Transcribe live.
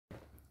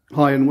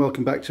Hi and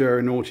welcome back to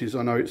Aeronauties.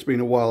 I know it's been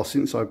a while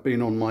since I've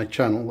been on my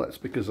channel. That's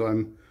because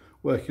I'm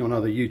working on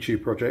other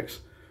YouTube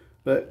projects.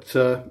 But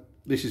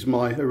this is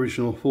my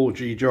original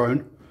 4G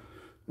drone.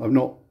 I've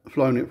not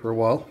flown it for a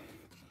while.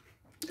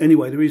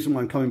 Anyway, the reason why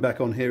I'm coming back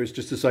on here is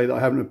just to say that I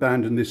haven't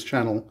abandoned this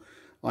channel.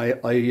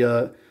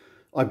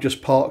 I've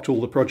just parked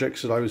all the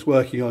projects that I was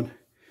working on.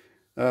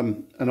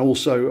 And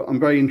also I'm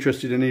very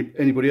interested in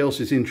anybody else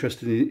is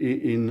interested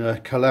in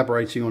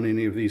collaborating on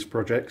any of these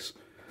projects.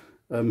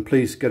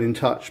 Please get in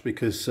touch,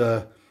 because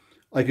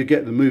I could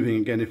get them moving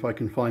again if I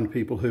can find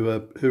people who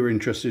are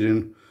interested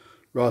in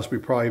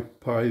Raspberry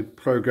Pi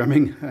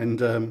programming and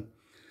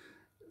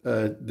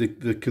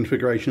the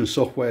configuration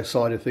software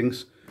side of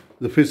things.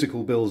 The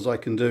physical builds I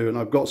can do, and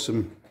I've got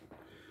some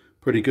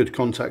pretty good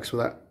contacts for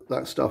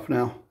that stuff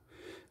now.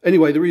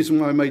 Anyway, the reason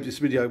why I made this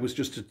video was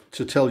just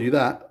to tell you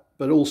that,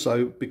 but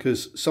also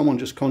because someone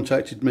just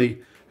contacted me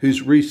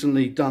who's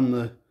recently done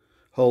the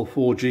whole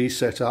 4G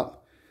setup,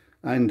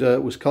 and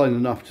was kind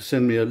enough to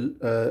send me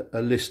a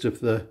list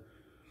of the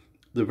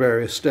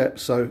various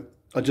steps. So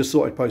I just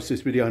thought I'd post this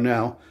video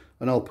now,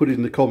 and I'll put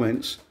in the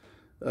comments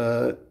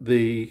in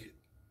the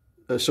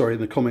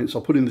comments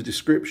I'll put in the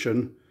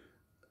description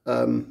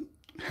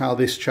how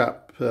this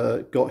chap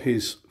got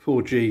his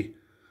 4G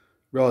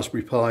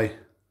Raspberry Pi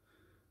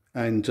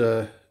and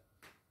the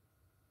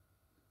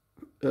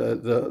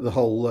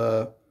whole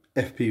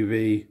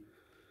FPV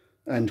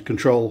and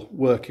control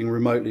working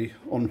remotely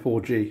on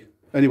 4G.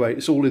 Anyway,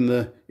 it's all in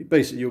the,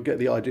 basically you'll get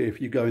the idea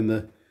if you go in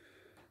the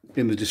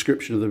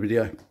description of the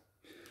video.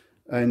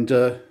 And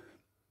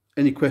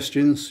any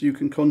questions, you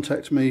can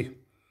contact me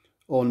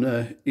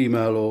on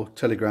email or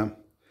Telegram.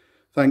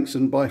 Thanks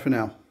and bye for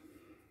now.